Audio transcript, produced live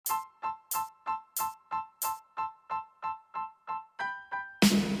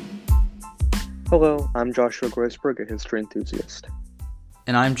Hello, I'm Joshua Groisberg, a history enthusiast.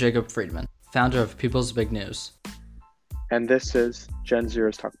 And I'm Jacob Friedman, founder of People's Big News. And this is Gen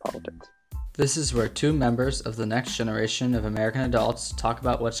Zers Talk Politics. This is where two members of the next generation of American adults talk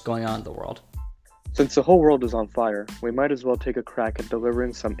about what's going on in the world. Since the whole world is on fire, we might as well take a crack at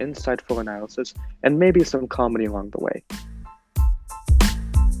delivering some insightful analysis and maybe some comedy along the way.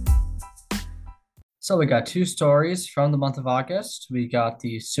 So we got two stories from the month of August. We got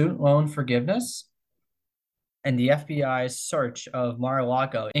the student loan forgiveness and the FBI's search of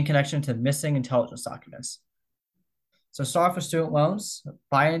Mar-a-Lago in connection to missing intelligence documents. So start off with student loans.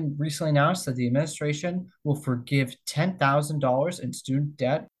 Biden recently announced that the administration will forgive $10,000 in student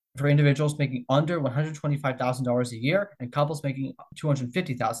debt for individuals making under $125,000 a year and couples making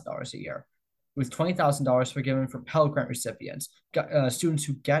 $250,000 a year, with $20,000 forgiven for Pell Grant recipients. Students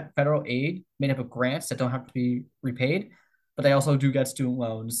who get federal aid made up of grants that don't have to be repaid, but they also do get student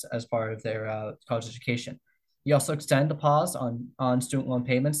loans as part of their college education. He also extended the pause on student loan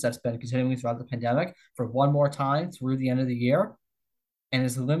payments that's been continuing throughout the pandemic for one more time through the end of the year, and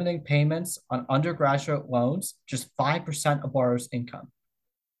is limiting payments on undergraduate loans just 5% of borrowers' income.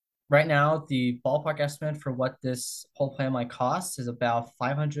 Right now, the ballpark estimate for what this whole plan might cost is about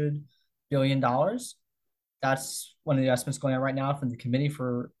 $500 billion. That's one of the estimates going on right now from the committee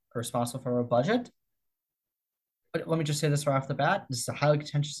responsible for our budget. But let me just say this right off the bat. This is a highly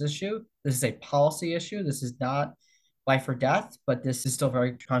contentious issue. This is a policy issue. This is not life or death, but this is still a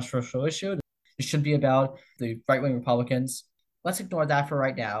very controversial issue. It should be about the right-wing Republicans. Let's ignore that for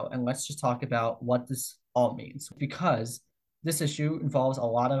right now, and let's just talk about what this all means, because this issue involves a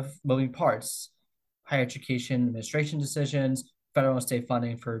lot of moving parts: higher education administration decisions, federal and state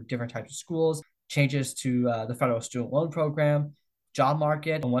funding for different types of schools, changes to the federal student loan program, job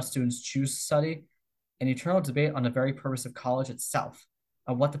market, and what students choose to study, an eternal debate on the very purpose of college itself,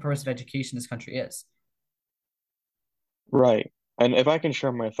 on what the purpose of education in this country is. Right. And if I can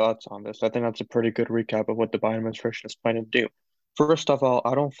share my thoughts on this, I think that's a pretty good recap of what the Biden administration is planning to do. First of all,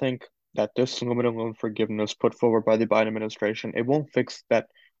 I don't think that this limited loan forgiveness put forward by the Biden administration, it won't fix that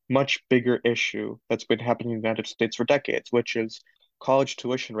much bigger issue that's been happening in the United States for decades, which is college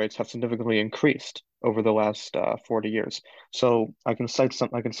tuition rates have significantly increased over the last 40 years. So I can cite some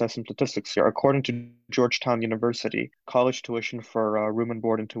statistics here. According to Georgetown University, college tuition for room and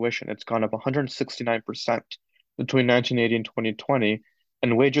board and tuition, it's gone up 169% between 1980 and 2020.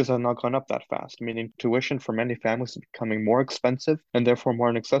 And wages have not gone up that fast, meaning tuition for many families is becoming more expensive and therefore more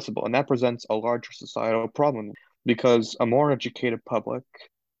inaccessible. And that presents a larger societal problem because a more educated public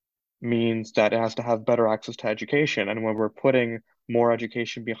means that it has to have better access to education. And when we're putting more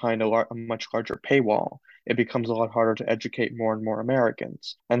education behind a much larger paywall, it becomes a lot harder to educate more and more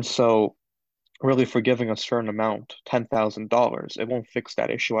Americans. And so, really forgiving a certain amount, $10,000, it won't fix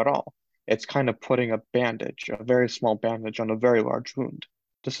that issue at all. It's kind of putting a bandage, a very small bandage on a very large wound.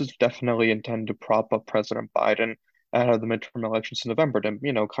 This is definitely intended to prop up President Biden ahead of the midterm elections in November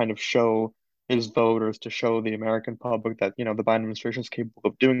to, kind of show his voters, to show the American public that, the Biden administration is capable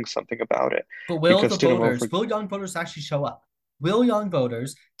of doing something about it. But will young voters actually show up? Will young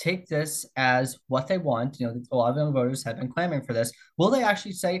voters take this as what they want? A lot of young voters have been clamoring for this. Will they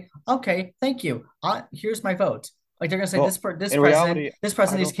actually say, "Okay, thank you. Here's my vote"? Like they're gonna say, Well, this in president, reality, this I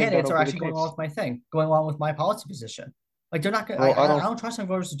president, these don't think candidates that'll are be the actually going along case. with my thing, going along with my policy position. Like they're not gonna. Well, I don't trust young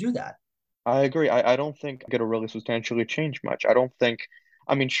voters to do that. I agree. I don't think it'll really substantially change much. I don't think,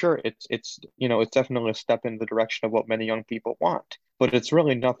 I mean, sure, it's definitely a step in the direction of what many young people want, but it's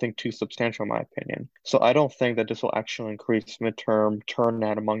really nothing too substantial in my opinion. So I don't think that this will actually increase midterm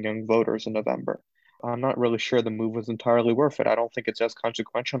turnout among young voters in November. I'm not really sure the move was entirely worth it. I don't think it's as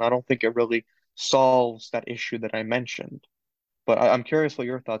consequential, and I don't think it really solves that issue that I mentioned. But I'm curious what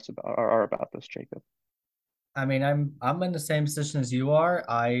your thoughts are about this, Jacob. I mean, I'm in the same position as you are.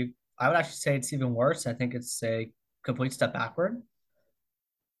 I would actually say it's even worse. I think it's a complete step backward.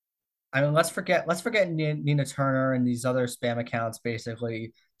 I mean, let's forget Nina Turner and these other spam accounts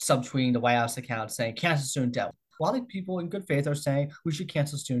basically subtweeting the White House account saying cancel student debt. A lot of people in good faith are saying we should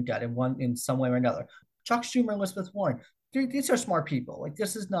cancel student debt in some way or another. Chuck Schumer, Elizabeth Warren, these are smart people. Like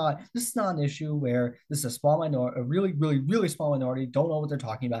this is not an issue where this is a small minority, a really really really small minority don't know what they're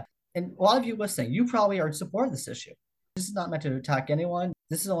talking about. And a lot of you listening, you probably are in support of this issue. This is not meant to attack anyone.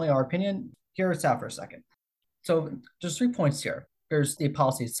 This is only our opinion. Hear us out for a second. So there's 3 points here. There's the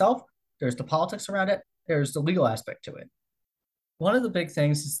policy itself, there's the politics around it, there's the legal aspect to it. One of the big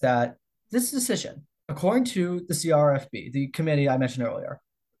things is that this decision, according to the CRFB, the committee I mentioned earlier,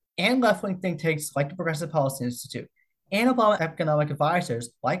 and left-wing think tanks like the Progressive Policy Institute, and Obama economic advisors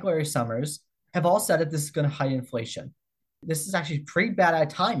like Larry Summers have all said that this is going to heighten inflation. This is actually pretty bad at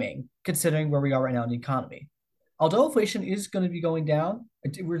timing considering where we are right now in the economy. Although inflation is going to be going down,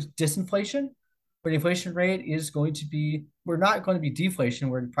 we're disinflation, but the inflation rate is going to be, we're not going to be deflation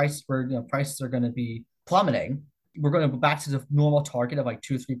where prices are going to be plummeting. We're going to go back to the normal target of like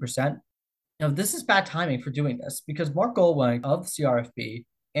 2-3%. This is bad timing for doing this because Mark Goldwing of the CRFB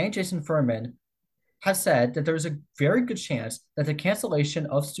and Jason Furman have said that there's a very good chance that the cancellation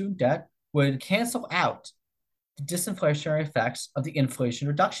of student debt would cancel out the disinflationary effects of the Inflation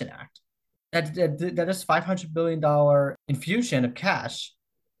Reduction Act. That is $500 billion infusion of cash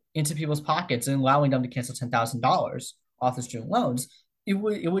into people's pockets and allowing them to cancel $10,000 off the student loans. It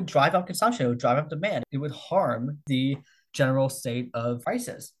would drive up consumption. It would drive up demand. It would harm the general state of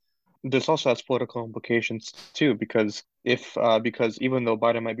prices. This also has political implications too, because even though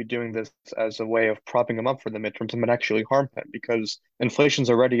Biden might be doing this as a way of propping him up for the midterms, it might actually harm him because inflation is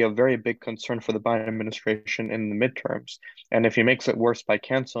already a very big concern for the Biden administration in the midterms. And if he makes it worse by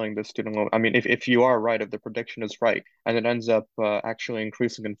canceling the student loan, I mean, if you are right, if the prediction is right, and it ends up actually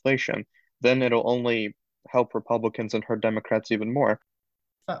increasing inflation, then it'll only help Republicans and hurt Democrats even more.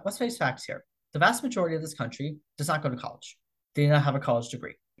 But let's face facts here. The vast majority of this country does not go to college. They do not have a college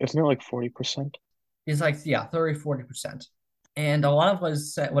degree. Isn't it like 40%? It's like, yeah, 30-40%. And a lot of what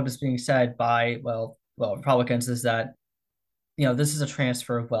is being said by, Republicans is that, this is a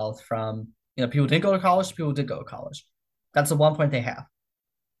transfer of wealth from, people didn't go to college to people who did go to college. That's the one point they have.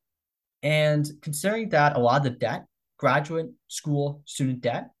 And considering that a lot of the debt, graduate school student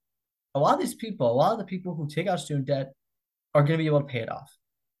debt, a lot of the people who take out student debt are going to be able to pay it off.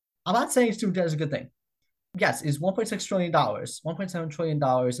 I'm not saying student debt is a good thing. Yes, it's $1.6 trillion, $1.7 trillion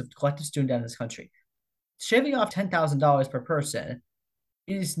of collective student debt in this country. Shaving off $10,000 per person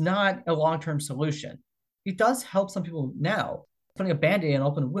is not a long-term solution. It does help some people now, putting a Band-Aid on an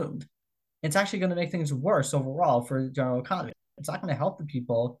open wound. It's actually going to make things worse overall for the general economy. It's not going to help the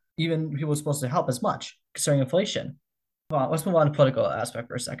people, even people supposed to help as much, considering inflation. Well, let's move on to political aspect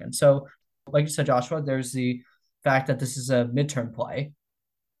for a second. So, like you said, Joshua, there's the fact that this is a midterm play,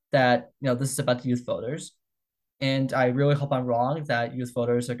 that, this is about the youth voters. And I really hope I'm wrong that youth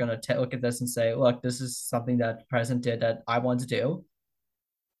voters are going to look at this and say, look, this is something that the president did that I want to do.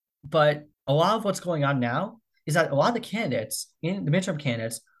 But a lot of what's going on now is that a lot of the candidates, in the midterm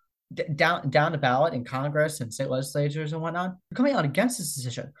candidates, down the ballot in Congress and state legislatures and whatnot, are coming out against this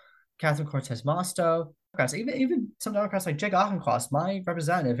decision. Catherine Cortez Masto, even some Democrats like Jake Auchincloss, my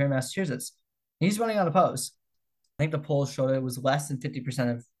representative here in Massachusetts, he's running unopposed. I think the polls showed it was less than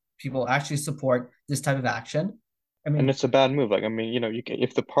 50% of people actually support this type of action. And it's a bad move. Like, I mean,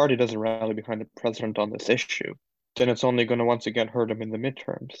 if the party doesn't rally behind the president on this issue, then it's only going to once again hurt him in the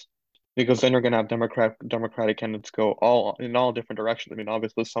midterms, because then you're going to have Democratic candidates go in all different directions. I mean,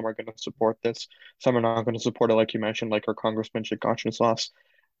 obviously, some are going to support this, some are not going to support it, like you mentioned, like our Congressman Jake Auchincloss.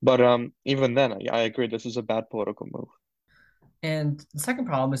 But even then, I agree, this is a bad political move. And the second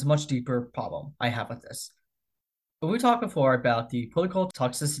problem is a much deeper problem I have with this. But we talked before about the political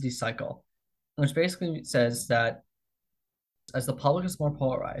toxicity cycle, which basically says that as the public is more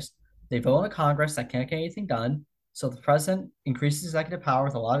polarized, they vote in a Congress that can't get anything done. So the president increases executive power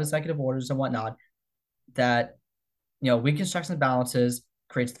with a lot of executive orders and whatnot that, weakens checks and balances,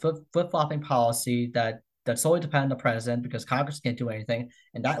 creates flip-flopping policy that solely depend on the president because Congress can't do anything.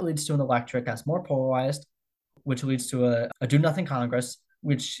 And that leads to an electorate that's more polarized, which leads to a do-nothing Congress,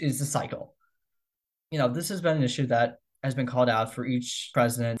 which is the cycle. This has been an issue that has been called out for each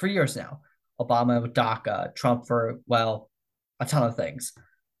president for years now. Obama with DACA, Trump for, a ton of things,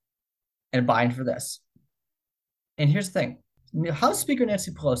 and Biden for this. And here's the thing. House Speaker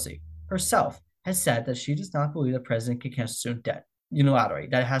Nancy Pelosi herself has said that she does not believe the president can cancel student debt unilaterally,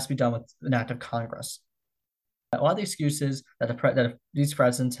 that it has to be done with an act of Congress. A lot of the excuses that these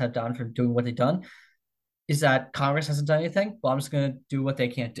presidents have done for doing what they've done is that Congress hasn't done anything. Well, I'm just going to do what they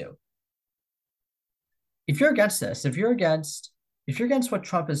can't do. If you're against this, if you're against what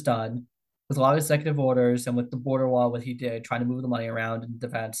Trump has done with a lot of executive orders and with the border wall, what he did, trying to move the money around in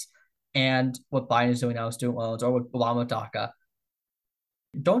defense, and what Biden is doing now with student loans, or with Obama with DACA,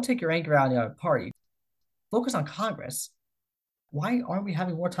 don't take your anger out on the other party. Focus on Congress. Why aren't we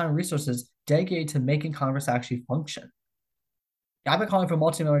having more time and resources dedicated to making Congress actually function? I've been calling for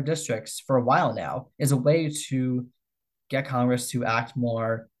multi-member districts for a while now as a way to get Congress to act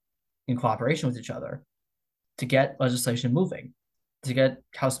more in cooperation with each other, to get legislation moving, to get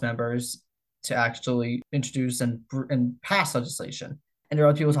House members to actually introduce and pass legislation. And there are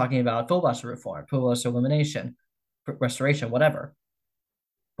other people talking about filibuster reform, filibuster elimination, restoration, whatever.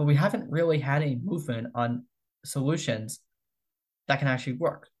 But we haven't really had any movement on solutions that can actually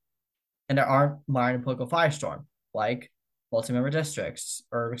work. And there aren't minor political firestorm, like multi-member districts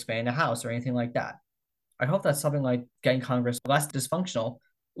or expanding the House or anything like that. I hope that something like getting Congress less dysfunctional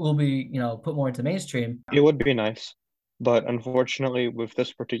will be, put more into mainstream. It would be nice, but unfortunately, with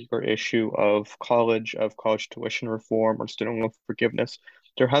this particular issue of college tuition reform or student loan forgiveness,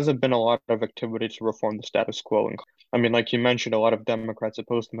 there hasn't been a lot of activity to reform the status quo. And I mean, like you mentioned, a lot of Democrats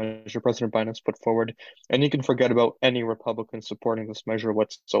oppose the measure President Biden has put forward, and you can forget about any Republican supporting this measure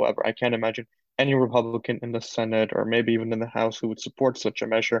whatsoever. I can't imagine any Republican in the Senate or maybe even in the House who would support such a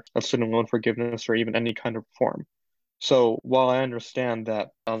measure of student loan forgiveness or even any kind of reform. So while I understand that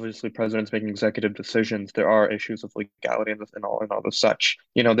obviously presidents making executive decisions, there are issues of legality and all the such.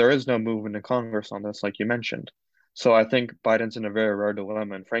 There is no movement in Congress on this, like you mentioned. So I think Biden's in a very rare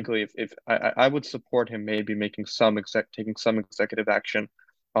dilemma. And frankly, if I would support him maybe taking some executive action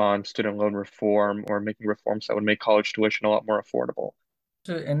on student loan reform or making reforms that would make college tuition a lot more affordable.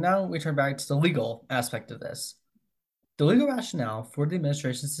 And now we turn back to the legal aspect of this. The legal rationale for the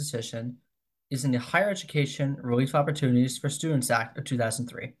administration's decision is in the Higher Education Relief Opportunities for Students Act of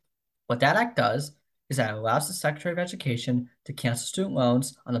 2003. What that act does is that it allows the Secretary of Education to cancel student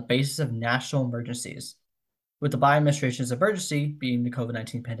loans on the basis of national emergencies, with the Biden administration's emergency being the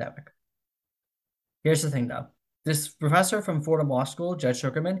COVID-19 pandemic. Here's the thing, though. This professor from Fordham Law School, Judge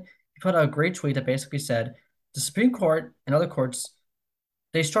Sugarman, he put out a great tweet that basically said the Supreme Court and other courts,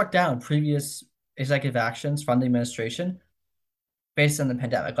 they struck down previous executive actions from the administration based on the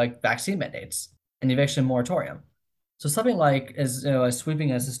pandemic, like vaccine mandates and eviction moratorium. So something like as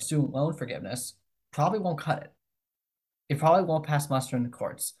sweeping as the student loan forgiveness probably won't cut it. It probably won't pass muster in the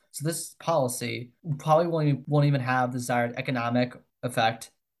courts. So this policy probably won't even have the desired economic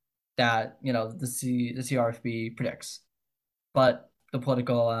effect that the CRFB predicts. But the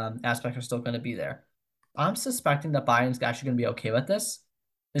political aspects are still going to be there. I'm suspecting that Biden's actually going to be okay with this,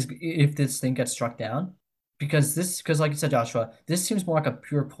 if this thing gets struck down, because like you said, Joshua, this seems more like a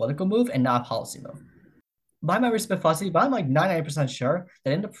pure political move and not a policy move. My memory's a bit fuzzy, but I'm like 99% sure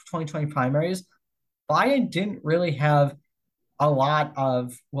that in the 2020 primaries, Biden didn't really have a lot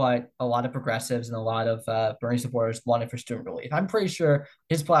of what a lot of progressives and a lot of Bernie supporters wanted for student relief. I'm pretty sure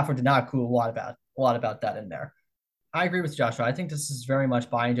his platform did not include a lot about that in there. I agree with Joshua. I think this is very much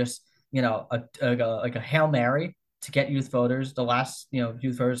Biden just like a Hail Mary to get youth voters, the last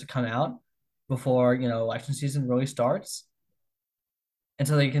youth voters to come out before election season really starts. And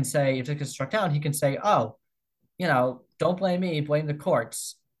so they can say, if it gets struck down, he can say, oh, don't blame me, blame the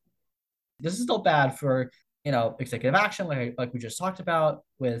courts. This is still bad for executive action, like we just talked about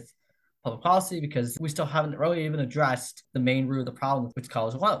with public policy, because we still haven't really even addressed the main root of the problem with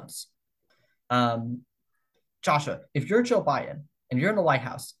college loans. Joshua, if you're Joe Biden and you're in the White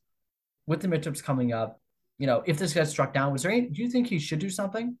House with the midterms coming up, if this gets struck down, do you think he should do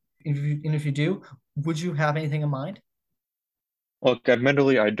something? And if you do, would you have anything in mind? Look,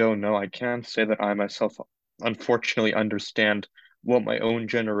 admittedly, I don't know. I can't say that I myself unfortunately understand what my own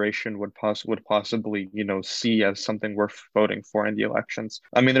generation would possibly, see as something worth voting for in the elections.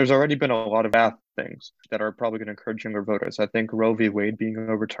 I mean, there's already been a lot of bad things that are probably going to encourage younger voters. I think Roe v. Wade being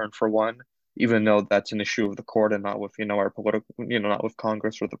overturned for one, even though that's an issue of the court and not with, our political, not with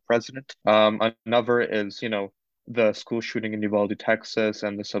Congress or the president. Another is, the school shooting in Uvalde, Texas,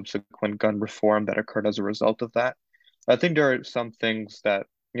 and the subsequent gun reform that occurred as a result of that. I think there are some things that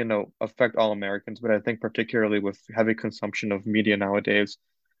affect all Americans, but I think particularly with heavy consumption of media nowadays,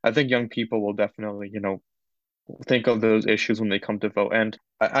 I think young people will definitely, think of those issues when they come to vote. And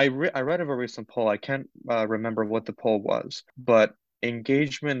I read of a recent poll. I can't remember what the poll was, but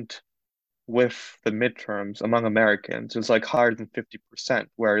engagement with the midterms among Americans is like higher than 50%,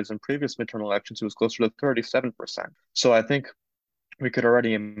 whereas in previous midterm elections it was closer to 37%. So I think we could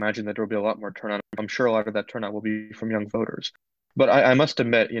already imagine that there will be a lot more turnout. I'm sure a lot of that turnout will be from young voters. But I must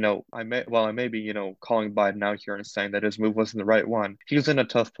admit, I may be, calling Biden out here and saying that his move wasn't the right one. He's in a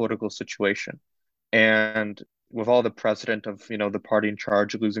tough political situation. And with all the precedent of, the party in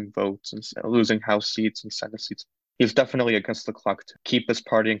charge losing votes and losing House seats and Senate seats, he's definitely against the clock to keep his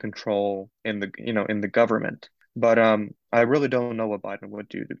party in control in the government. But I really don't know what Biden would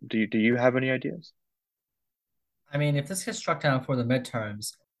do. Do you have any ideas? I mean, if this gets struck down for the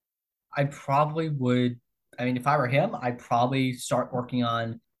midterms, I probably would. I mean, if I were him, I'd probably start working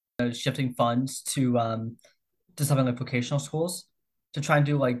on shifting funds to something like vocational schools to try and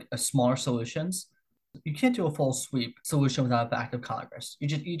do like a smaller solutions. You can't do a full sweep solution without the act of Congress.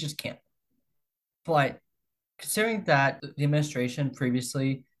 You just can't. But considering that the administration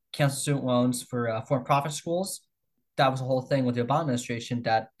previously canceled student loans for profit schools, that was the whole thing with the Obama administration,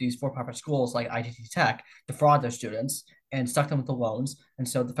 that these for-profit schools like ITT Tech defraud their students and stuck them with the loans. And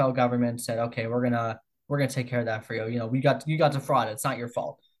so the federal government said, okay, we're we're going to take care of that for you. You got defrauded. It's not your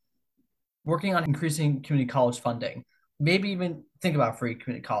fault. Working on increasing community college funding. Maybe even think about free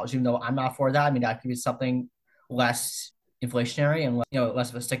community college, even though I'm not for that. I mean, that could be something less inflationary and less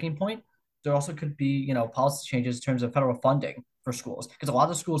of a sticking point. There also could be policy changes in terms of federal funding for schools because a lot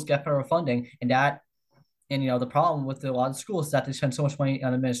of schools get federal funding, and the problem with a lot of schools is that they spend so much money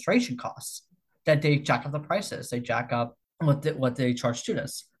on administration costs that they jack up the prices. They jack up what they charge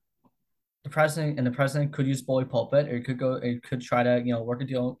students. The president could use bully pulpit, or it could try to work a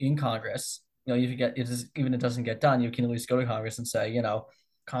deal in Congress. If you get it is even if it doesn't get done, you can at least go to Congress and say,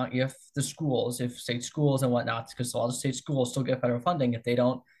 if state schools and whatnot, because a lot of state schools still get federal funding, if they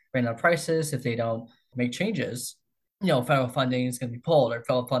don't bring down prices, if they don't make changes, federal funding is going to be pulled, or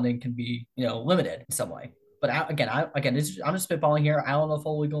federal funding can be limited in some way. But I'm just spitballing here. I don't know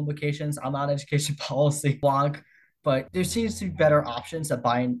full legal implications. I'm not an education policy blog, but there seems to be better options that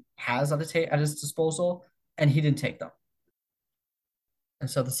Biden has at his disposal, and he didn't take them. And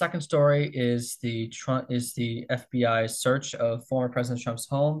so the second story is the FBI's search of former President Trump's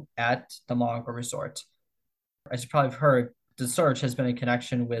home at the Mar-a-Lago resort. As you probably have heard, the search has been in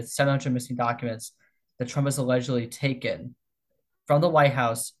connection with 700 missing documents that Trump has allegedly taken from the White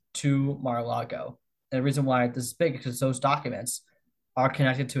House to Mar-a-Lago. And the reason why this is big is because those documents are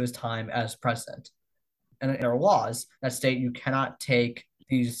connected to his time as president. And there are laws that state you cannot take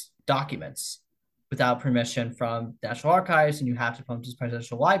these documents without permission from the National Archives, and you have to come to the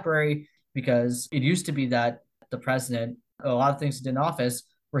presidential library, because it used to be that the president, a lot of things he did in office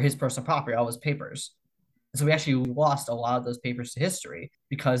were his personal property, all his papers. And so we actually lost a lot of those papers to history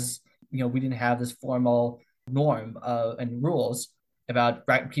because we didn't have this formal norm and rules about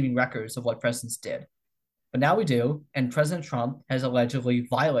keeping records of what presidents did. But now we do, and President Trump has allegedly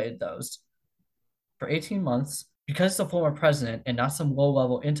violated those. For 18 months, because he's a former president and not some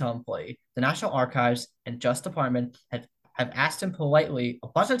low-level intel employee, the National Archives and Justice Department have asked him politely a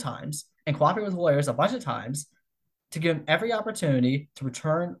bunch of times and cooperated with lawyers a bunch of times to give him every opportunity to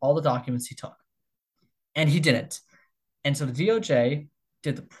return all the documents he took. And he didn't. And so the DOJ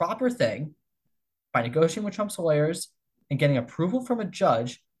did the proper thing by negotiating with Trump's lawyers and getting approval from a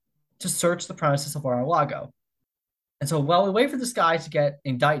judge to search the premises of Mar-a-Lago. And so while we wait for this guy to get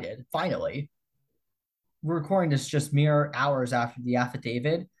indicted, finally, we're recording this just mere hours after the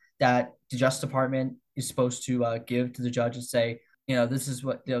affidavit that the Justice Department is supposed to give to the judge and say, this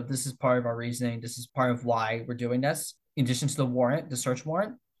is part of our reasoning. This is part of why we're doing this, in addition to the search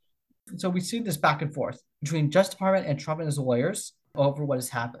warrant. And so we see this back and forth between Justice Department and Trump and his lawyers over what is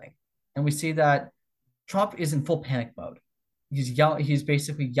happening. And we see that Trump is in full panic mode. He's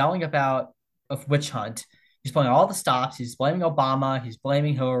basically yelling about a witch hunt. He's pulling all the stops. He's blaming Obama. He's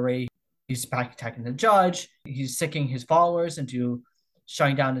blaming Hillary. He's back attacking the judge. He's sicking his followers into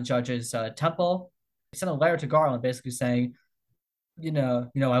shutting down the judge's temple. He sent a letter to Garland basically saying, I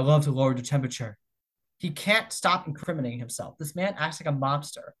love to lower the temperature. He can't stop incriminating himself. This man acts like a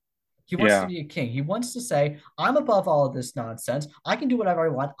mobster. He wants to be a king. He wants to say, I'm above all of this nonsense. I can do whatever I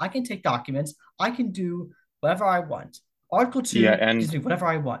want. I can take documents. I can do whatever I want. Article 2 gives me whatever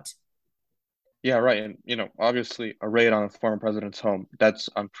I want. Yeah, right. And, obviously a raid on a former president's home, that's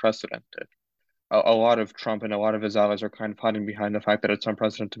unprecedented. A lot of Trump and a lot of his allies are kind of hiding behind the fact that it's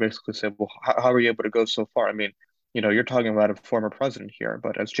unprecedented to basically say, well, how are you able to go so far? I mean, you're talking about a former president here,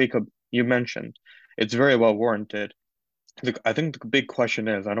 but as Jacob, you mentioned, it's very well warranted. I think the big question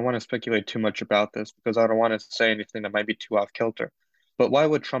is, I don't want to speculate too much about this because I don't want to say anything that might be too off kilter. But why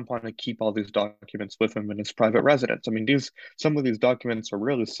would Trump want to keep all these documents with him in his private residence? I mean, some of these documents are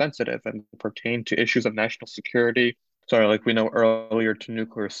really sensitive and pertain to issues of national security. Sorry, like we know earlier, to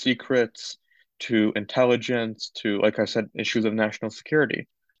nuclear secrets, to intelligence, to, like I said, issues of national security.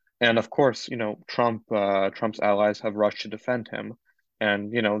 And of course, Trump's allies have rushed to defend him.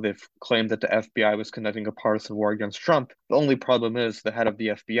 And, they've claimed that the FBI was conducting a partisan war against Trump. The only problem is the head of the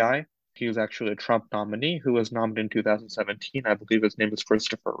FBI, he was actually a Trump nominee who was nominated in 2017. I believe his name is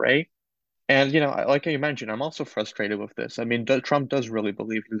Christopher Wray. And, like you mentioned, I'm also frustrated with this. I mean, Trump does really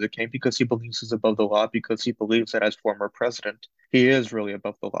believe he's a king because he believes he's above the law, because he believes that as former president, he is really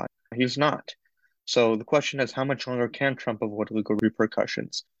above the law. He's not. So the question is, how much longer can Trump avoid legal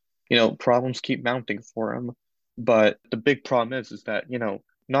repercussions? Problems keep mounting for him. But the big problem is that,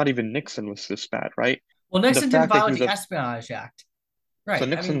 not even Nixon was this bad, right? Well, Nixon didn't violate the Espionage Act. Right. So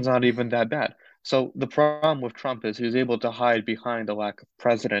Nixon's not even that bad. So the problem with Trump is he's able to hide behind a lack of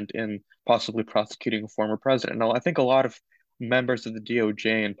precedent in possibly prosecuting a former president. Now, I think a lot of members of the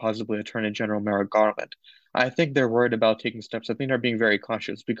DOJ and possibly Attorney General Merrick Garland, I think they're worried about taking steps. I think they're being very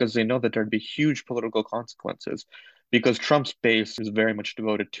cautious because they know that there'd be huge political consequences because Trump's base is very much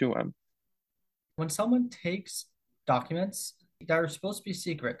devoted to him. When someone takes documents that are supposed to be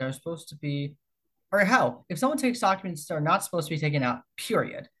secret, that are supposed to be, or hell, if someone takes documents that are not supposed to be taken out,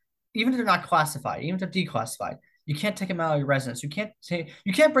 period, even if they're not classified, even if they're declassified, you can't take them out of your residence. You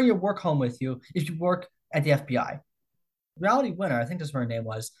can't bring your work home with you if you work at the FBI. Reality Winner, I think that's what her name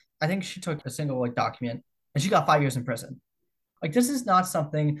was. I think she took a single like document and she got 5 years in prison. Like this is not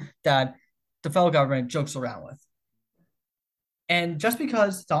something that the federal government jokes around with. And just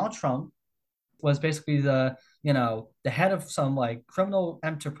because Donald Trump was basically the head of some like criminal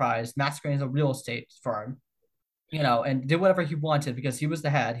enterprise masquerading as a real estate firm, and did whatever he wanted because he was the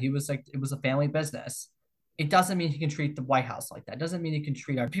head. He was like it was a family business. It doesn't mean he can treat the White House like that. It doesn't mean he can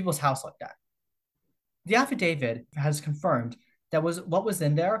treat our people's house like that. The affidavit has confirmed that was what was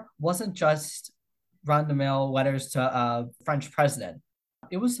in there wasn't just run-of-the-mill letters to French president.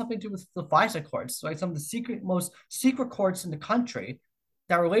 It was something to do with the FISA courts, like some of the most secret courts in the country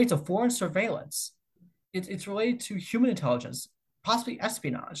that relate to foreign surveillance. It's related to human intelligence, possibly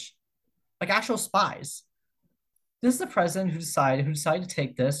espionage, like actual spies. This is the president who decided to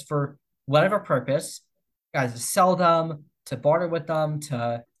take this for whatever purpose, guys, to sell them, to barter with them,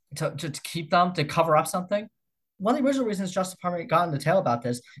 to keep them, to cover up something. One of the original reasons Justice Department got in detail about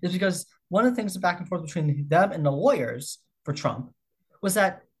this is because one of the things back and forth between them and the lawyers for Trump was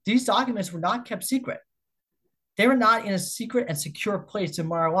that these documents were not kept secret. They were not in a secret and secure place in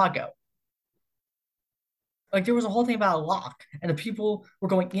Mar-a-Lago. Like there was a whole thing about a lock, and the people were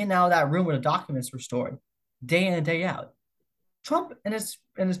going in and out of that room where the documents were stored, day in and day out. Trump and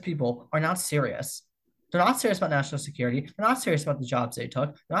his people are not serious. They're not serious about national security. They're not serious about the jobs they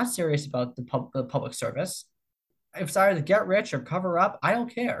took. They're not serious about the public service. If it's either to get rich or cover up, I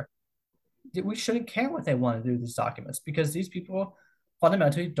don't care. We shouldn't care what they want to do with these documents because these people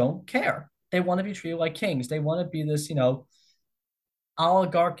fundamentally don't care. They want to be treated like kings. They want to be this,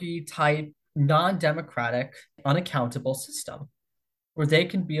 oligarchy type, non-democratic, unaccountable system where they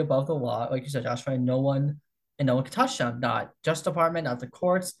can be above the law, like you said, Joshua, and no one can touch them. Not Justice Department, not the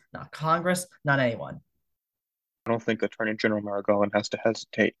courts, not Congress, not anyone. I don't think Attorney General Merrick Garland has to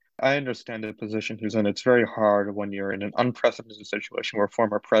hesitate. I understand the position he's in. It's very hard when you're in an unprecedented situation where a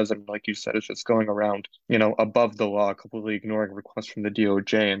former president, like you said, is just going around, above the law, completely ignoring requests from the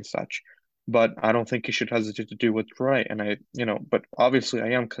DOJ and such. But I don't think he should hesitate to do what's right. And but obviously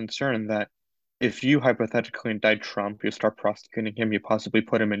I am concerned that if you hypothetically indict Trump, you start prosecuting him, you possibly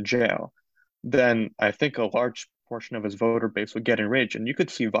put him in jail, then I think a large portion of his voter base would get enraged, and you could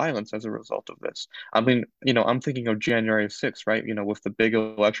see violence as a result of this. I mean, I'm thinking of January 6th, right? With the big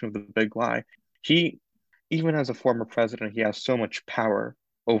election of the big lie. He, even as a former president, he has so much power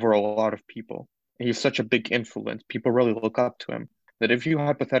over a lot of people. He's such a big influence. People really look up to him. That if you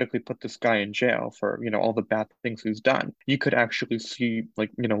hypothetically put this guy in jail for, all the bad things he's done, you could actually see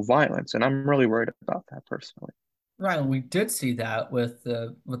like, violence. And I'm really worried about that personally. Right, and we did see that with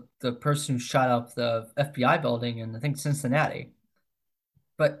the person who shot up the FBI building in I think Cincinnati.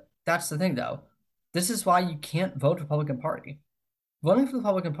 But that's the thing, though. This is why you can't vote Republican Party. Voting for the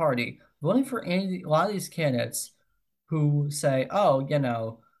Republican Party, voting for a lot of these candidates who say, "Oh,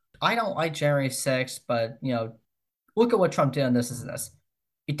 I don't like January 6th, but look at what Trump did on this and this."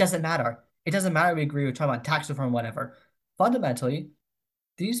 It doesn't matter. It doesn't matter if we agree with Trump on tax reform, whatever. Fundamentally,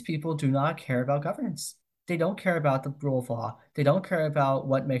 these people do not care about governance. They don't care about the rule of law. They don't care about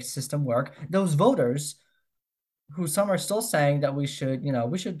what makes the system work. Those voters, who some are still saying that we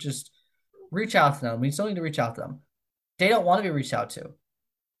should just reach out to them. We still need to reach out to them. They don't want to be reached out to.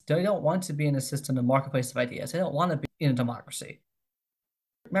 They don't want to be in a system, a marketplace of ideas. They don't want to be in a democracy.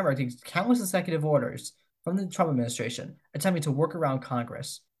 Remember, these countless executive orders from the Trump administration attempting to work around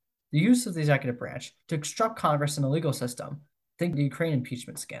Congress, the use of the executive branch to obstruct Congress and the legal system. Think the Ukraine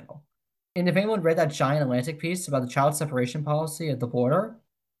impeachment scandal. And if anyone read that giant Atlantic piece about the child separation policy at the border,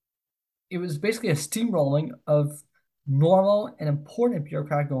 it was basically a steamrolling of normal and important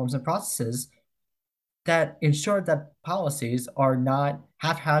bureaucratic norms and processes that ensure that policies are not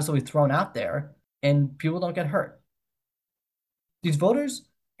haphazardly thrown out there and people don't get hurt. These voters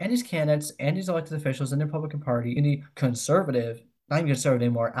and these candidates and these elected officials in the Republican Party, in the conservative, not even conservative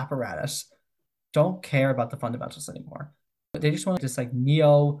anymore, apparatus, don't care about the fundamentals anymore. They just want this like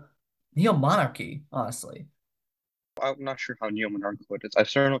neo monarchy, honestly. I'm not sure how neo-monarchical it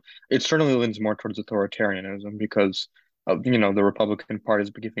is. It certainly leans more towards authoritarianism because of, the Republican Party has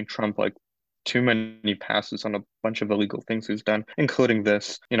been giving Trump like too many passes on a bunch of illegal things he's done, including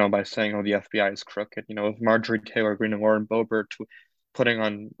this, by saying, oh, the FBI is crooked, with Marjorie Taylor Greene and Lauren Boebert putting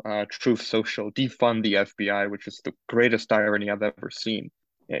on Truth Social, defund the FBI, which is the greatest irony I've ever seen.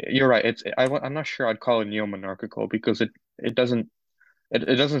 You're right. I'm not sure I'd call it neo-monarchical because it doesn't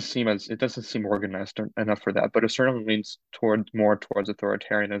it doesn't seem organized enough for that, but it certainly leans towards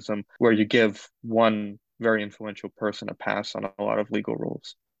authoritarianism, where you give one very influential person a pass on a lot of legal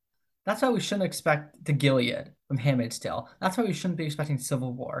rules. That's why we shouldn't expect the Gilead from Handmaid's Tale. That's why we shouldn't be expecting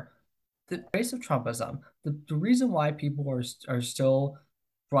civil war. The base of Trumpism, the reason why people are still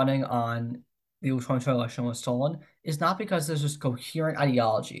running on the 2020 election was stolen is not because there's this coherent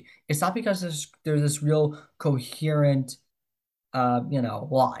ideology. It's not because there's this real coherent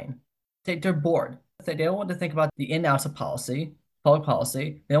line. They're bored. They don't want to think about the in and outs of public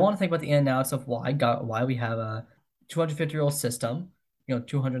policy. They don't want to think about the in and outs of why we have a 250-year-old system,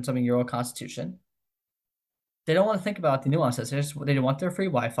 200-something-year-old constitution. They don't want to think about the nuances. They want their free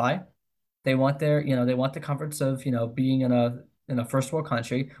Wi-Fi. They want they want the comforts of, being in a first world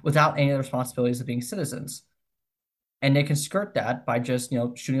country without any of the responsibilities of being citizens. And they can skirt that by just,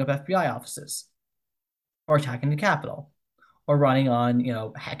 shooting up FBI offices or attacking the Capitol or running on,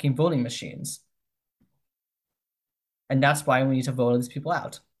 hacking voting machines. And that's why we need to vote these people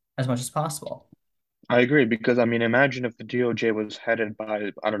out as much as possible. I agree because I mean, imagine if the DOJ was headed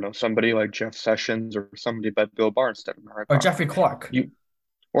by, I don't know, somebody like Jeff Sessions or somebody by Bill Barr instead of Merrick Or Garland. Jeffrey Clark.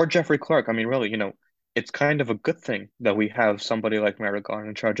 Or Jeffrey Clark. I mean, really, it's kind of a good thing that we have somebody like Merrick Garland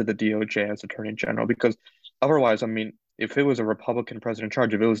in charge of the DOJ as Attorney General, because otherwise, I mean, if it was a Republican president in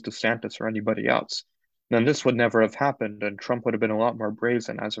charge, if it was DeSantis or anybody else, then this would never have happened, and Trump would have been a lot more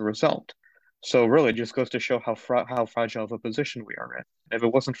brazen as a result. So really, it just goes to show how fragile of a position we are in. If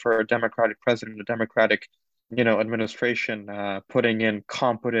it wasn't for a Democratic president, a Democratic, administration putting in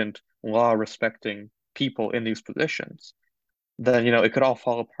competent, law-respecting people in these positions, then it could all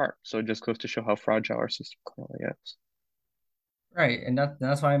fall apart. So it just goes to show how fragile our system currently is. Right, and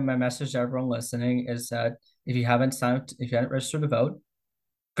that's why my message to everyone listening is that if you haven't registered to vote,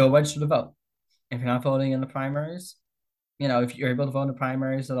 go register to vote. If you're not voting in the primaries, if you're able to vote in the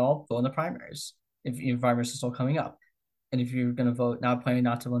primaries at all, vote in the primaries. If your primaries are still coming up, and if you're going to vote now, planning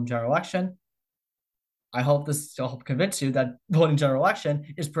not to vote in general election, I hope this will help convince you that voting general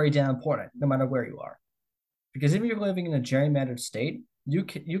election is pretty damn important, no matter where you are. Because if you're living in a gerrymandered state, you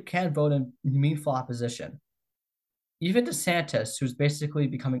can vote in meaningful opposition. Even DeSantis, who's basically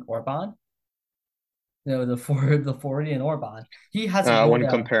becoming Orban, the Floridian Orban, he hasn't. I wouldn't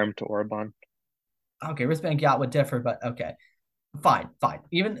compare him to Orban. Okay, Rizban Yacht would differ, but okay, fine.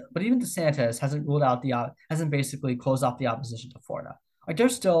 Even DeSantis hasn't basically closed off the opposition to Florida. Like,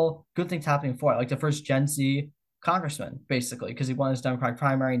 there's still good things happening for it. Like the first Gen Z congressman, basically, because he won his Democratic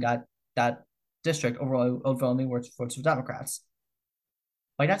primary in that district overwhelmingly votes for Democrats.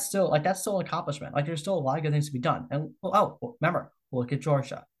 That's still an accomplishment. Like, there's still a lot of good things to be done. And remember, look at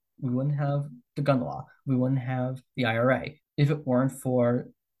Georgia. We wouldn't have the gun law. We wouldn't have the IRA if it weren't for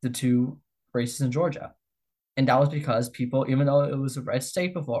the two races in Georgia. And that was because people, even though it was a red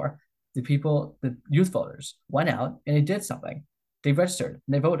state before, the youth voters went out and they did something. They registered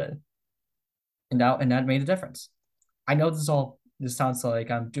and they voted. And that made a difference. I know this sounds like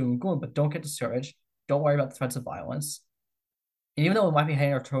I'm doom and gloom, but don't get discouraged. Don't worry about the threats of violence. And even though we might be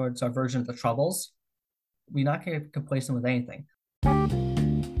heading towards our version of the Troubles, we're not going to get complacent with anything.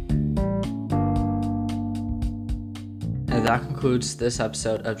 And that concludes this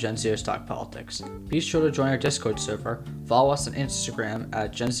episode of Gen Zers Talk Politics. Be sure to join our Discord server, follow us on Instagram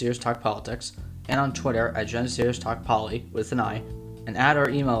at Gen Zers Talk Politics, and on Twitter at Gen Zers Talk Poly with an I, and add or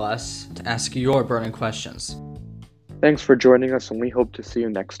email us to ask your burning questions. Thanks for joining us, and we hope to see you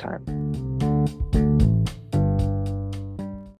next time.